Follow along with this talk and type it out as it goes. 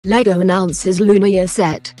LEGO announces Lunar Year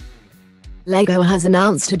set. LEGO has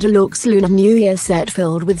announced a deluxe Lunar New Year set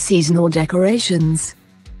filled with seasonal decorations.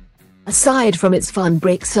 Aside from its fun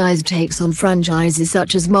brick-sized takes on franchises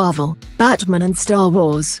such as Marvel, Batman and Star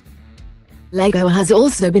Wars, LEGO has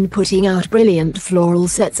also been putting out brilliant floral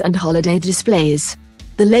sets and holiday displays.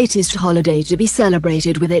 The latest holiday to be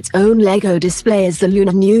celebrated with its own LEGO display is the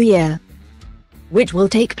Lunar New Year, which will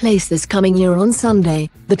take place this coming year on Sunday,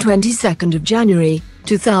 the 22nd of January,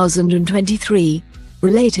 2023.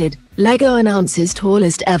 Related, LEGO announces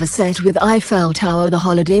tallest ever set with Eiffel Tower. The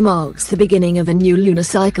holiday marks the beginning of a new lunar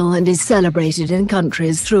cycle and is celebrated in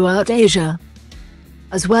countries throughout Asia,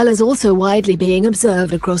 as well as also widely being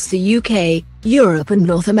observed across the UK, Europe and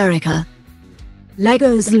North America.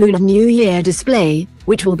 LEGO's Lunar New Year display,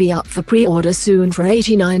 which will be up for pre-order soon for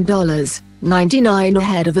 $89.99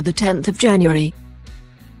 ahead of the 10th of January,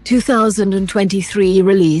 2023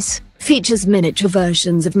 release, features miniature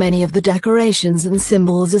versions of many of the decorations and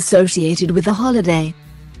symbols associated with the holiday.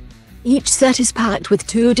 Each set is packed with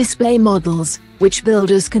 2 display models, which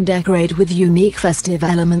builders can decorate with unique festive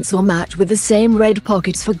elements or match with the same red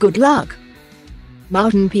pockets for good luck,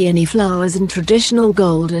 mountain peony flowers and traditional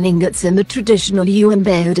golden ingots in the traditional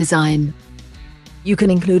Yuanbao design. You can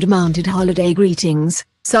include mounted holiday greetings,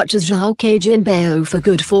 such as Zhao Ke Jin Bao for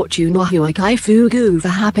good fortune or Huai Kai Fu Gu for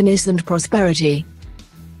happiness and prosperity.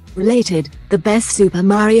 Related, the best Super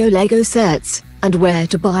Mario LEGO sets, and where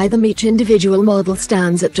to buy them. Each individual model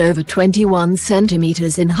stands at over 21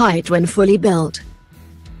 centimeters in height when fully built.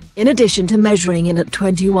 In addition to measuring in at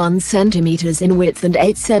 21 centimeters in width and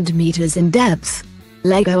 8 centimeters in depth,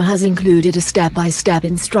 LEGO has included a step-by-step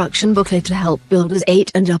instruction booklet to help builders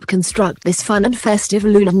 8 and up construct this fun and festive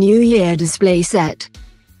Lunar New Year display set.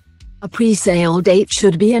 A pre-sale date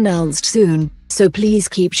should be announced soon, so please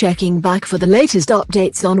keep checking back for the latest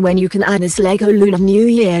updates on when you can add this LEGO Lunar New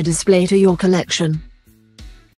Year display to your collection.